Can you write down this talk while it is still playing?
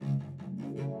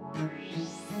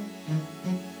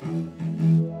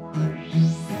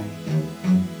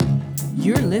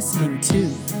listening to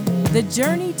the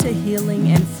Journey to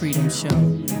Healing and Freedom Show,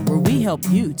 where we help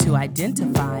you to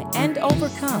identify and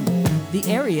overcome the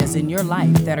areas in your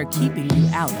life that are keeping you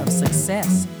out of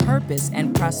success, purpose,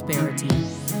 and prosperity.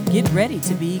 Get ready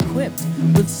to be equipped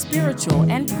with spiritual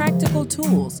and practical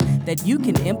tools that you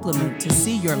can implement to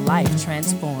see your life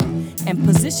transform and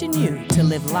position you to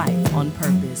live life on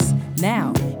purpose.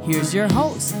 Now, here's your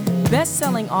host,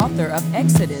 best-selling author of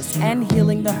Exodus and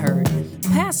Healing the Herd,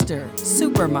 pastor,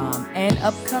 supermom, and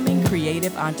upcoming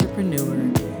creative entrepreneur,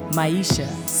 Myesha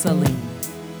Salim.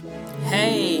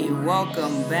 Hey,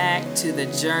 welcome back to the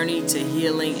Journey to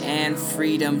Healing and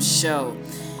Freedom Show.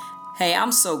 Hey,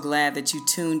 I'm so glad that you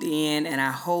tuned in, and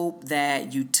I hope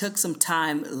that you took some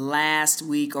time last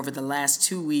week, over the last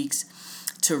 2 weeks,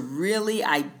 to really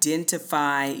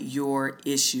identify your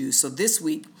issues. So this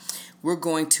week, we're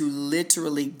going to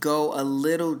literally go a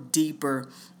little deeper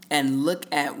and look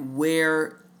at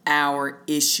where our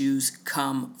issues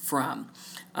come from.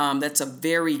 That's a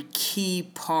very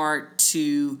key part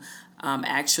to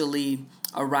actually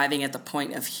arriving at the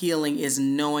point of healing, is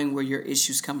knowing where your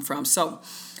issues come from. So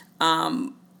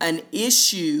an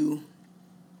issue,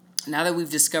 now that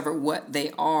we've discovered what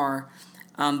they are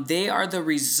the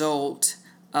result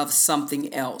of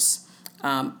something else.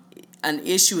 An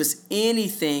issue is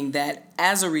anything that,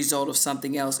 as a result of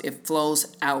something else, it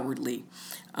flows outwardly.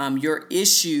 Your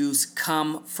issues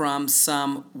come from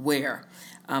somewhere.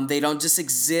 They don't just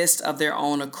exist of their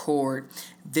own accord.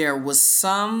 There was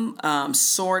some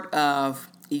sort of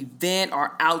event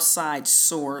or outside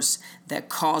source that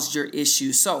caused your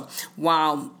issue. So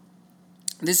while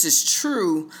this is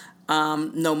true,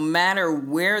 no matter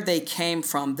where they came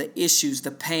from, the issues,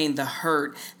 the pain, the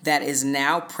hurt that is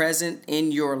now present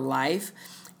in your life,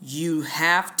 you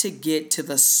have to get to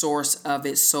the source of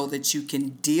it so that you can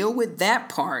deal with that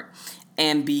part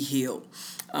and be healed.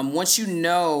 Once you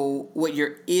know what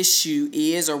your issue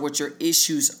is or what your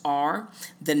issues are,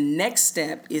 the next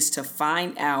step is to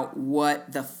find out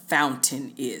what the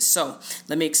fountain is. So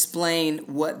let me explain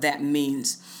what that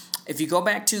means. If you go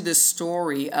back to the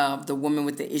story of the woman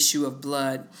with the issue of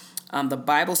blood, the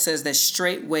Bible says that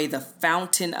straightway the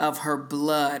fountain of her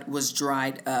blood was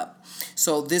dried up.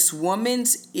 So this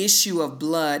woman's issue of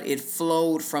blood, it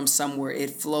flowed from somewhere.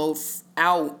 It flowed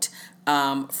out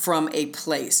from a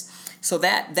place. So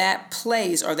that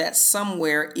place or that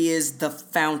somewhere is the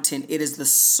fountain. It is the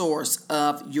source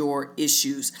of your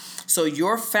issues. So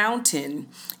your fountain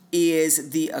is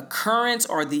the occurrence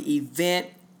or the event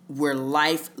where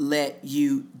life let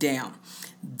you down.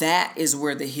 That is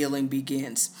where the healing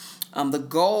begins. The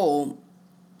goal,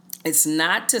 it's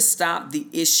not to stop the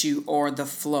issue or the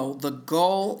flow. The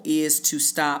goal is to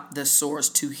stop the source,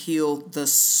 to heal the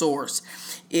source.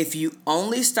 If you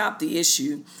only stop the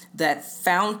issue, that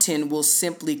fountain will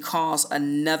simply cause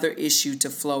another issue to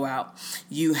flow out.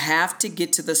 You have to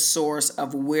get to the source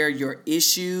of where your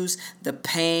issues, the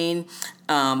pain,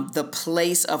 the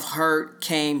place of hurt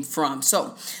came from.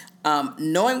 So,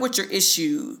 knowing what your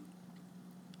issue,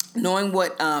 knowing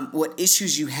what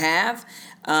issues you have,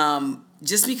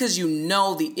 just because you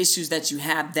know the issues that you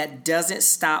have, that doesn't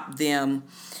stop them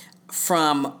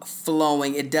from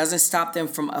flowing. It doesn't stop them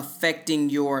from affecting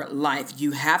your life.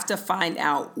 You have to find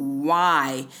out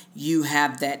why you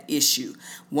have that issue.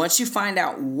 Once you find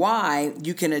out why,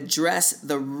 you can address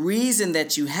the reason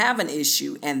that you have an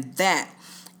issue, and that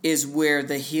is where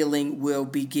the healing will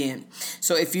begin.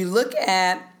 So if you look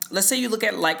at, let's say you look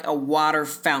at like a water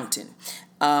fountain.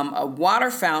 A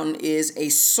water fountain is a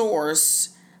source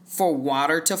for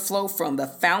water to flow from. The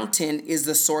fountain is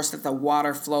the source that the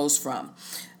water flows from.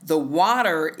 The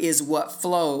water is what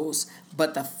flows,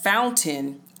 but the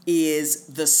fountain is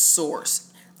the source.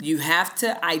 You have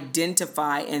to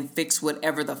identify and fix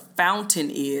whatever the fountain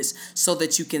is so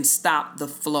that you can stop the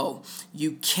flow.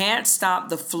 You can't stop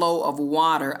the flow of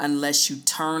water unless you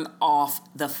turn off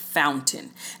the fountain.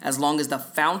 As long as the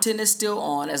fountain is still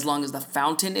on, as long as the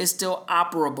fountain is still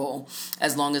operable,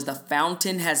 as long as the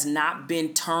fountain has not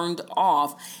been turned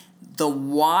off, the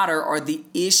water or the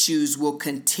issues will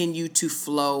continue to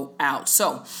flow out.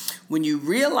 So when you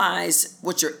realize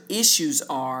what your issues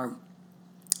are,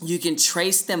 you can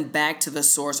trace them back to the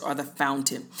source or the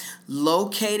fountain.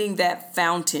 Locating that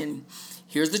fountain,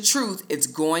 here's the truth, it's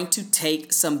going to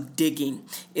take some digging.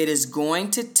 It is going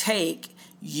to take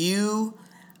you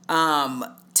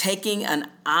taking an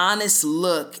honest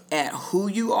look at who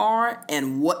you are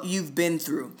and what you've been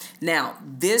through. Now,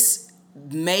 this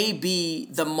may be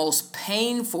the most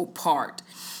painful part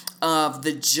of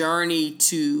the journey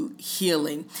to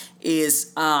healing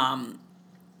is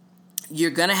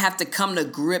you're going to have to come to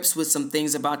grips with some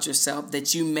things about yourself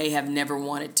that you may have never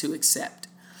wanted to accept.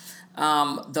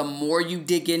 The more you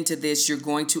dig into this, you're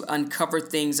going to uncover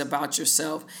things about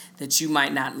yourself that you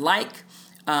might not like,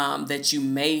 that you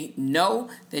may know,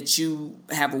 that you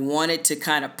have wanted to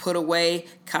kind of put away,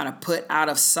 kind of put out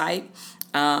of sight.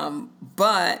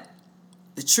 But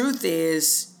the truth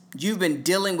is, you've been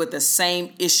dealing with the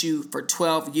same issue for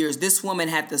 12 years. This woman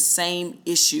had the same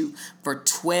issue for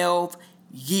 12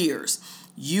 years.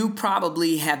 You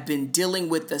probably have been dealing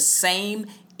with the same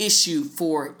issue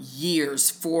for years,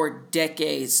 for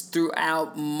decades,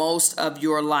 throughout most of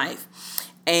your life.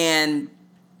 And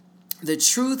the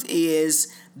truth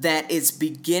is that it's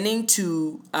beginning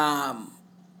to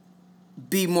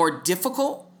be more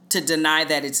difficult to deny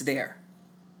that it's there.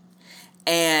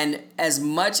 And as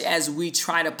much as we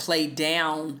try to play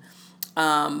down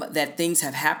that things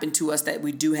have happened to us, that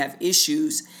we do have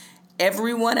issues,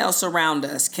 everyone else around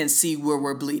us can see where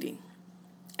we're bleeding.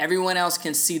 Everyone else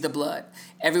can see the blood.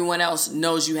 Everyone else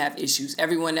knows you have issues.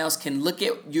 Everyone else can look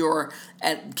at your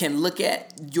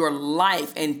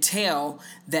life and tell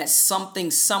that something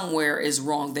somewhere is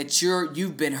wrong, that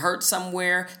you've been hurt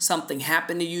somewhere, something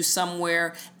happened to you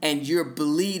somewhere, and you're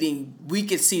bleeding. We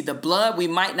can see the blood. We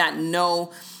might not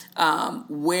know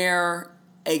where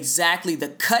exactly the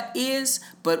cut is,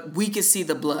 but we can see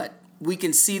the blood. We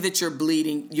can see that you're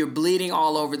bleeding. You're bleeding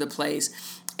all over the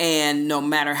place. And no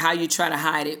matter how you try to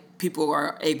hide it, people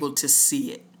are able to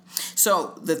see it.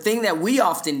 So the thing that we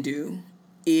often do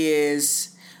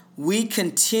is we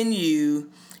continue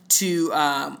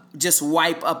to just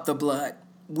wipe up the blood.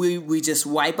 We just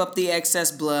wipe up the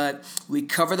excess blood. We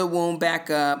cover the wound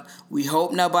back up. We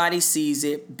hope nobody sees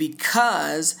it,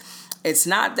 because it's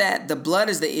not that the blood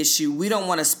is the issue. We don't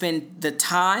want to spend the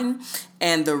time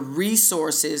and the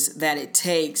resources that it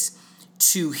takes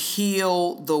to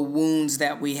heal the wounds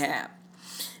that we have.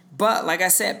 But like I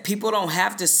said, people don't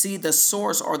have to see the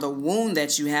source or the wound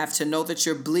that you have to know that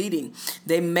you're bleeding.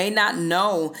 They may not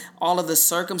know all of the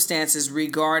circumstances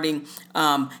regarding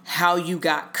how you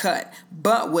got cut.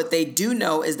 But what they do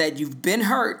know is that you've been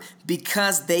hurt,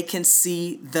 because they can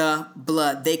see the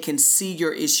blood. They can see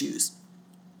your issues.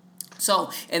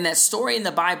 So in that story in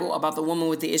the Bible about the woman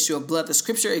with the issue of blood, the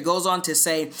scripture, it goes on to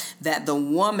say that the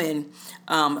woman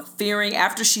fearing,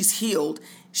 after she's healed,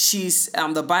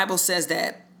 the Bible says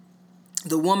that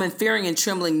the woman, fearing and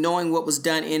trembling, knowing what was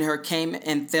done in her, came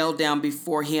and fell down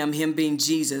before him being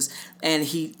Jesus, and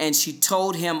she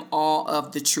told him all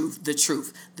of the truth.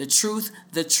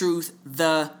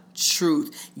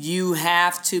 You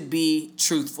have to be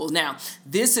truthful. Now,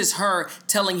 this is her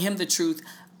telling him the truth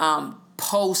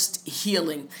post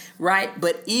healing, right?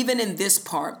 But even in this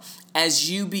part, as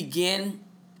you begin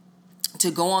to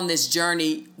go on this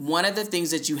journey, one of the things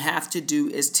that you have to do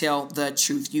is tell the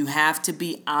truth. You have to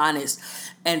be honest.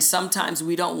 And sometimes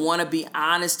we don't want to be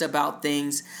honest about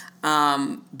things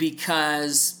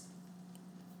because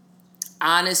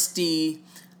honesty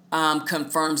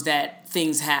confirms that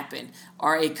things happen,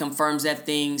 or it confirms that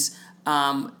things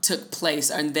took place,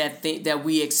 and that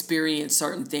we experience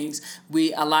certain things.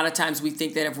 A lot of times we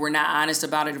think that if we're not honest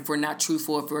about it, if we're not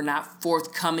truthful, if we're not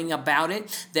forthcoming about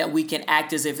it, that we can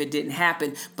act as if it didn't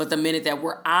happen. But the minute that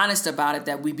we're honest about it,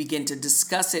 that we begin to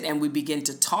discuss it and we begin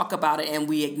to talk about it and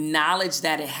we acknowledge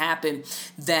that it happened,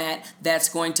 that's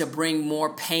going to bring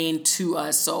more pain to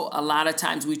us. So a lot of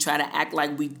times we try to act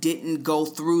like we didn't go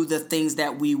through the things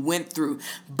that we went through.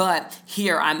 But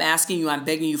here I'm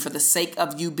begging you, for the sake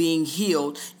of you being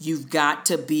healed, you've got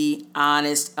to be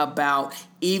honest about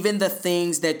even the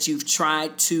things that you've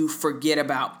tried to forget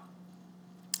about.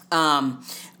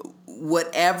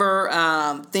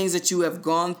 Whatever things that you have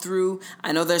gone through,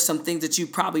 I know there's some things that you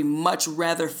probably much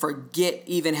rather forget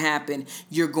even happen.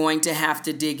 You're going to have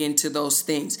to dig into those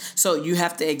things. So you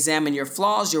have to examine your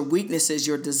flaws, your weaknesses,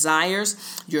 your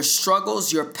desires, your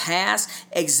struggles, your past.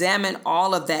 Examine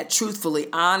all of that truthfully,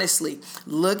 honestly.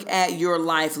 Look at your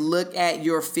life. Look at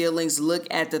your feelings. Look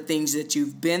at the things that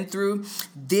you've been through.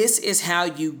 This is how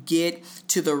you get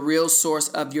to the real source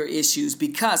of your issues,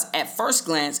 because at first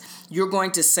glance, you're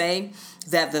going to say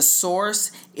that the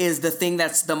source is the thing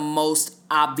that's the most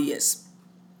obvious.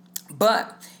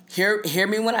 But hear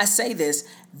me when I say this,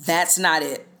 that's not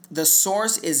it. The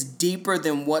source is deeper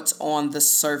than what's on the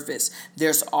surface.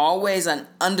 There's always an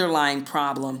underlying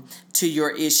problem to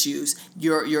your issues.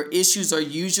 Your issues are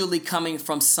usually coming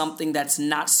from something that's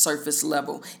not surface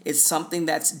level. It's something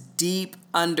that's deep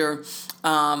under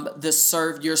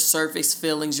your surface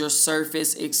feelings, your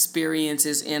surface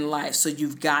experiences in life. So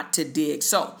you've got to dig.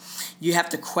 So you have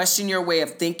to question your way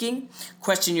of thinking,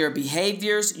 question your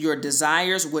behaviors, your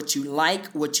desires, what you like,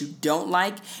 what you don't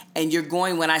like. And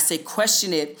when I say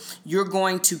question it, you're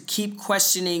going to keep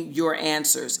questioning your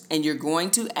answers, and you're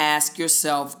going to ask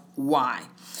yourself why,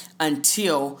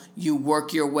 until you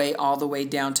work your way all the way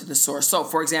down to the source. So,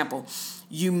 for example,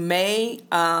 you may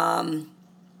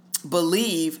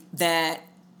believe that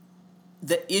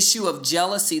the issue of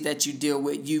jealousy that you deal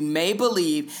with, you may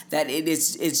believe that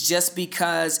it's just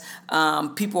because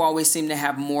people always seem to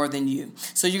have more than you.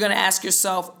 So you're going to ask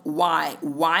yourself, why?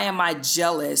 Why am I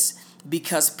jealous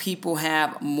because people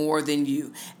have more than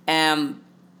you? Am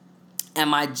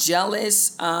I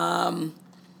jealous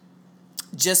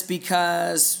just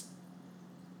because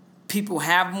people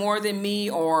have more than me,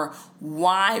 or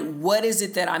why? What is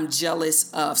it that I'm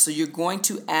jealous of? So you're going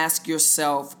to ask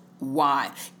yourself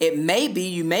why. It may be,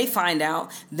 you may find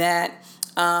out that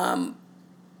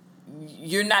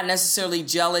you're not necessarily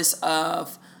jealous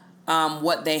of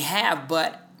what they have,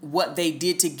 but what they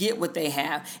did to get what they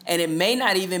have. And it may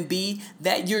not even be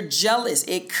that you're jealous.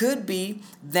 It could be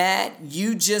that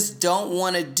you just don't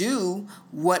want to do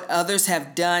what others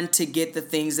have done to get the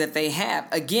things that they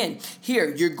have. Again,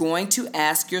 here, you're going to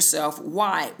ask yourself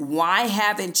why. Why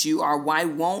haven't you, or why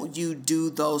won't you do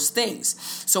those things?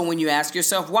 So when you ask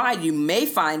yourself why, you may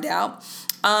find out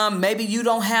maybe you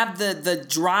don't have the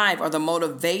drive or the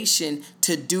motivation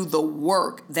to do the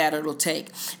work that it'll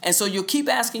take. And so you'll keep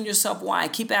asking yourself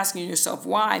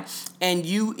why, and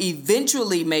you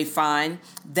eventually may find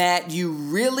that you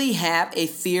really have a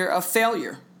fear of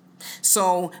failure.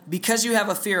 So because you have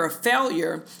a fear of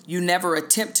failure, you never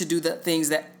attempt to do the things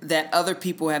that other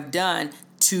people have done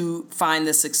to find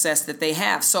the success that they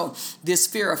have. So this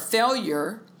fear of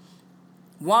failure,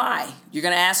 why? You're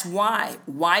going to ask why.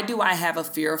 Why do I have a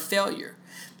fear of failure?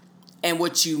 And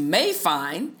what you may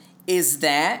find is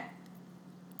that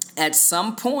at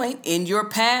some point in your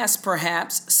past,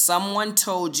 perhaps someone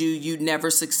told you you'd never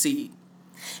succeed.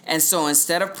 And so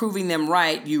instead of proving them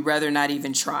right, you'd rather not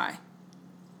even try.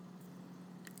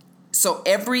 So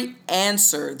every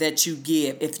answer that you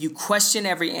give, if you question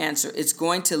every answer, it's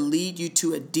going to lead you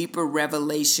to a deeper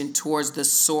revelation towards the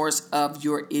source of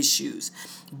your issues.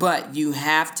 But you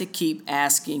have to keep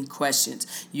asking questions.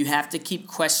 You have to keep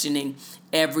questioning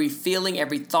every feeling,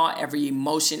 every thought, every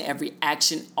emotion, every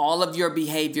action, all of your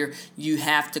behavior. You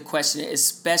have to question it,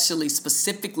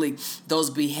 specifically those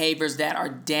behaviors that are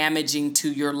damaging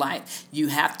to your life. You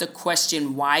have to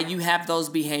question why you have those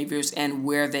behaviors and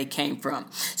where they came from.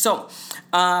 So,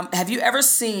 have you ever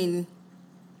seen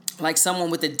like someone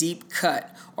with a deep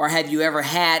cut, or have you ever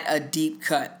had a deep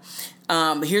cut?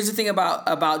 Here's the thing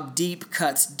about deep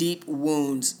cuts, deep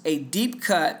wounds. A deep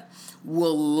cut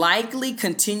will likely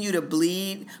continue to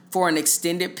bleed for an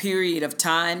extended period of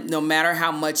time, no matter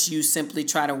how much you simply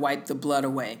try to wipe the blood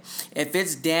away. If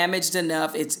it's damaged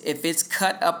enough, if it's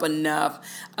cut up enough,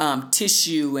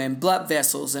 tissue and blood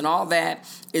vessels and all that,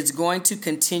 it's going to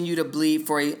continue to bleed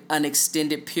for an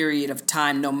extended period of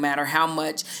time, no matter how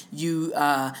much you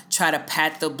try to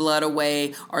pat the blood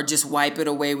away or just wipe it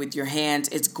away with your hands.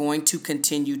 It's going to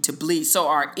continue to bleed. So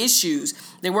our issues,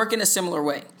 they work in a similar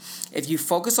way. If you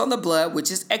focus on the blood, which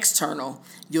is external,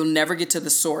 you'll never get to the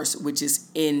source, which is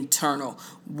internal.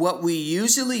 What we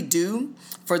usually do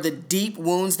for the deep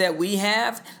wounds that we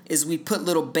have is we put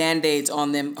little Band-Aids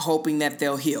on them, hoping that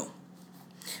they'll heal.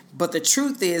 But the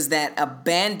truth is that a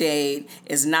Band-Aid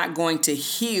is not going to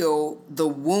heal the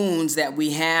wounds that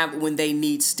we have when they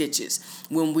need stitches,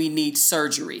 when we need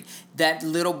surgery. That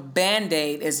little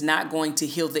Band-Aid is not going to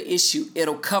heal the issue.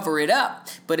 It'll cover it up,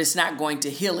 but it's not going to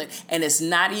heal it. And it's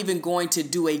not even going to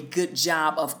do a good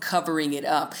job of covering it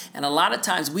up. And a lot of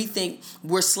times we think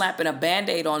we're slapping a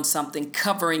Band-Aid on something,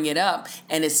 covering it up,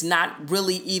 and it's not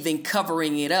really even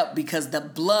covering it up, because the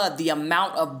blood, the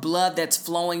amount of blood that's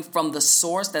flowing from the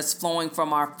source, that's flowing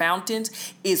from our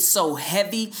fountains, is so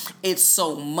heavy, it's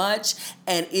so much,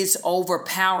 and it's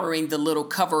overpowering the little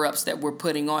cover-ups that we're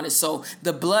putting on it. So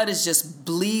the blood is just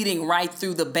bleeding right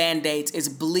through the Band-Aids. It's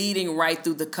bleeding right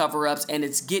through the cover-ups, and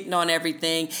it's getting on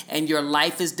everything, and your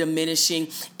life is diminishing,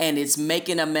 and it's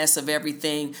making a mess of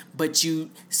everything. But you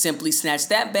simply snatch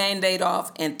that Band-Aid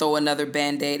off and throw another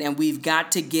Band-Aid, and we've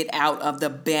got to get out of the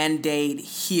Band-Aid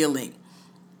healing.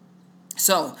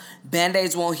 So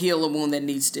Band-Aids won't heal a wound that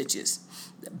needs stitches.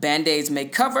 Band-Aids may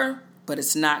cover, but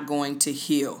it's not going to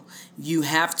heal. You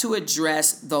have to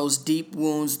address those deep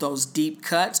wounds, those deep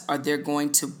cuts, or they're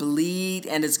going to bleed,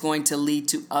 and it's going to lead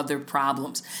to other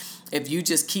problems. If you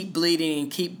just keep bleeding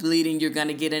and keep bleeding, you're going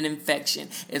to get an infection.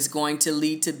 It's going to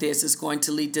lead to this. It's going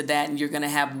to lead to that. And you're going to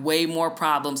have way more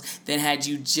problems than had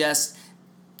you just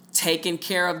taken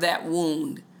care of that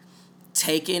wound.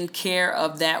 Taken care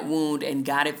of that wound and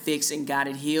got it fixed and got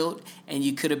it healed. And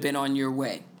you could have been on your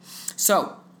way.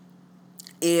 So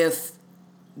if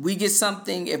we get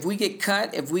something, if we get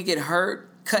cut, if we get hurt,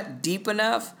 cut deep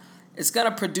enough, it's going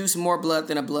to produce more blood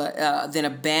than a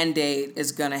Band-Aid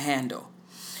is going to handle.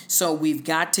 So we've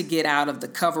got to get out of the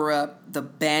cover-up, the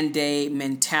Band-Aid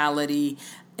mentality,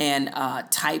 and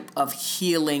type of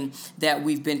healing that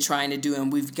we've been trying to do.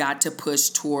 And we've got to push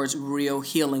towards real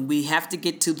healing. We have to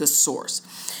get to the source.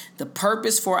 The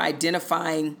purpose for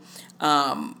identifying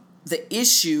the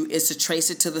issue is to trace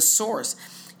it to the source.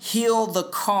 Heal the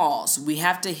cause. We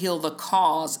have to heal the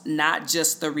cause, not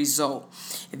just the result.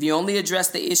 If you only address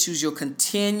the issues, you'll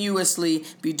continuously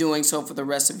be doing so for the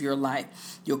rest of your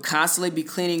life. You'll constantly be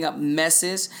cleaning up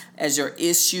messes as your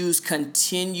issues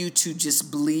continue to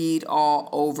just bleed all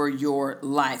over your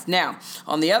life. Now,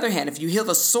 on the other hand, if you heal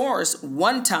the source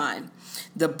one time,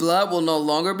 the blood will no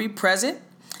longer be present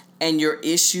and your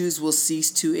issues will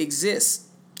cease to exist.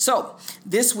 So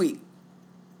this week,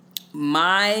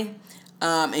 my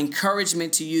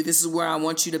encouragement to you, this is where I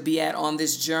want you to be at on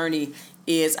this journey,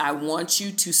 is I want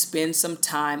you to spend some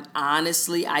time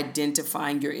honestly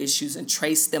identifying your issues and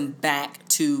trace them back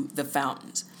to the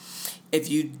fountains. If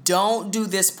you don't do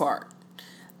this part,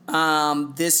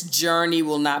 this journey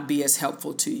will not be as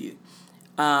helpful to you.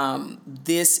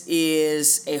 This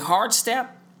is a hard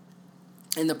step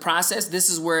in the process. This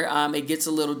is where it gets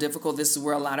a little difficult. This is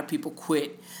where a lot of people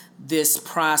quit. This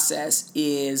process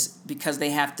is because they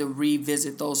have to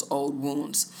revisit those old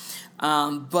wounds.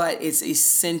 But it's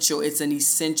essential. It's an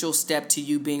essential step to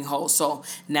you being whole. So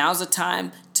now's the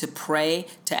time to pray,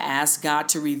 to ask God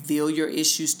to reveal your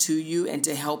issues to you and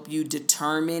to help you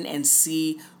determine and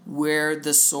see where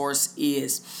the source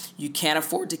is. You can't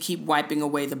afford to keep wiping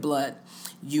away the blood.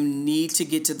 You need to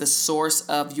get to the source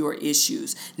of your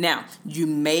issues. Now, you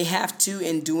may have to,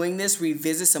 in doing this,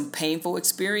 revisit some painful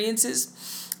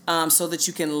experiences. So that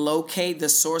you can locate the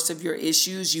source of your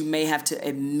issues. You may have to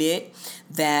admit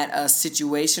that a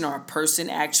situation or a person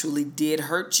actually did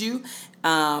hurt you.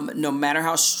 No matter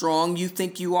how strong you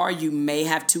think you are, you may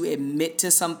have to admit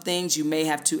to some things. You may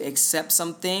have to accept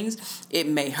some things. It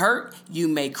may hurt. You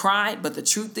may cry. But the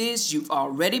truth is, you've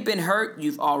already been hurt.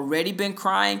 You've already been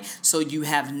crying. So you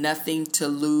have nothing to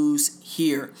lose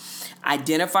here.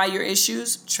 Identify your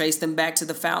issues, trace them back to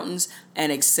the fountains,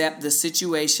 and accept the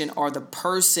situation or the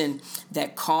person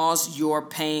that caused your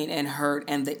pain and hurt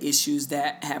and the issues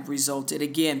that have resulted.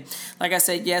 Again, like I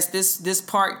said, yes, this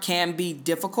part can be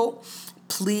difficult.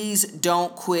 Please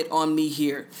don't quit on me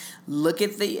here. Look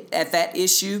at that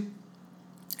issue.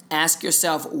 Ask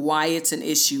yourself why it's an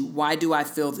issue. Why do I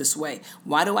feel this way?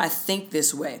 Why do I think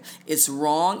this way? It's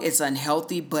wrong. It's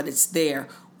unhealthy, but it's there.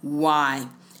 Why?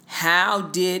 How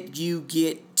did you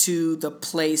get to the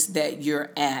place that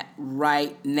you're at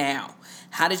right now?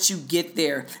 How did you get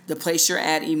there? The place you're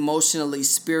at emotionally,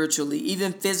 spiritually,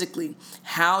 even physically.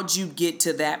 How'd you get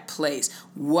to that place?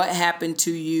 What happened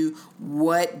to you?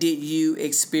 What did you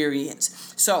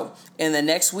experience? So in the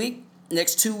next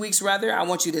 2 weeks, I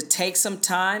want you to take some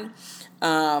time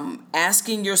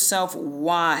asking yourself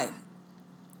why.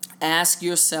 Ask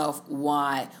yourself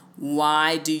why.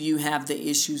 Why do you have the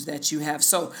issues that you have?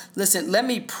 So listen, let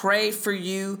me pray for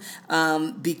you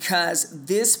because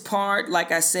this part,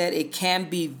 like I said, it can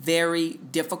be very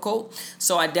difficult.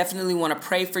 So I definitely want to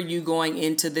pray for you going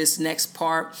into this next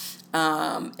part.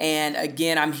 And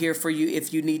again, I'm here for you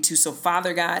if you need to. So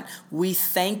Father God, we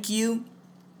thank you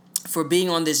for being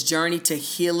on this journey to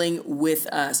healing with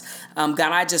us. God,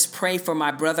 I just pray for my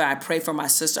brother. I pray for my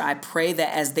sister. I pray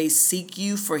that as they seek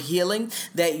you for healing,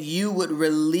 that you would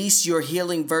release your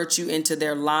healing virtue into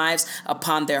their lives,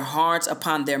 upon their hearts,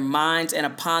 upon their minds, and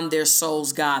upon their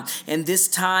souls, God. And this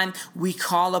time, we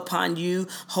call upon you,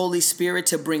 Holy Spirit,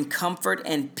 to bring comfort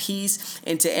and peace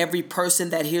into every person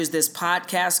that hears this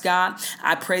podcast, God.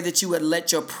 I pray that you would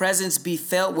let your presence be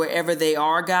felt wherever they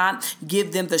are, God.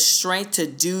 Give them the strength to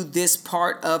do this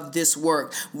part of this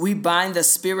work. We bind the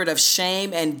spirit of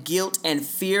shame and guilt and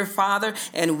fear, Father,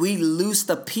 and we loose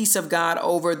the peace of God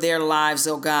over their lives,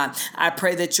 oh God. I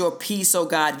pray that your peace, oh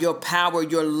God, your power,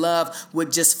 your love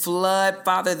would just flood,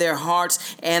 Father, their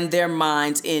hearts and their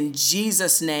minds. In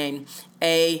Jesus' name,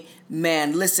 amen.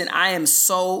 Man, listen, I am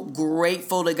so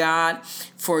grateful to God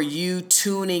for you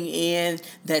tuning in,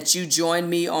 that you joined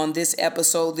me on this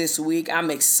episode this week.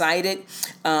 I'm excited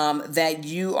that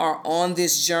you are on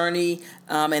this journey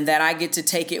and that I get to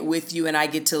take it with you and I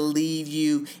get to lead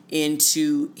you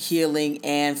into healing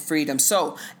and freedom.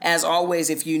 So, as always,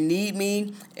 if you need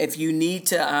me, if you need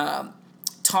to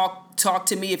talk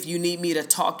to me, if you need me to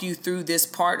talk you through this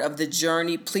part of the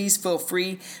journey, please feel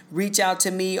free. Reach out to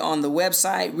me on the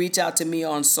website, reach out to me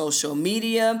on social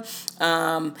media,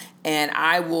 and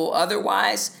I will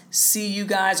otherwise see you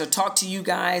guys or talk to you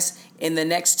guys in the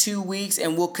next 2 weeks,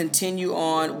 and we'll continue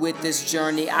on with this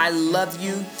journey. I love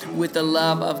you with the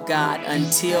love of God.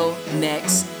 Until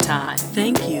next time.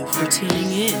 Thank you for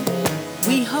tuning in.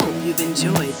 We hope you've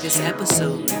enjoyed this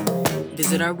episode.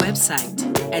 Visit our website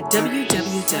at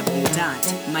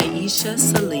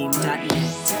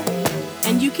www.myeshasalim.net.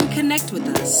 And you can connect with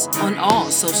us on all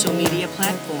social media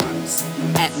platforms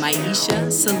at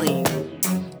Myesha Salim.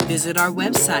 Visit our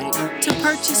website to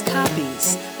purchase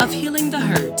copies of Healing the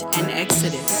Hurt and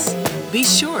Exodus. Be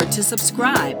sure to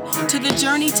subscribe to the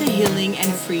Journey to Healing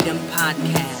and Freedom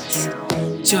podcast.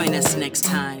 Join us next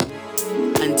time.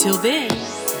 Until then,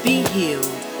 be healed,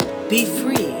 be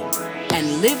free,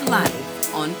 and live life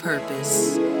on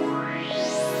purpose.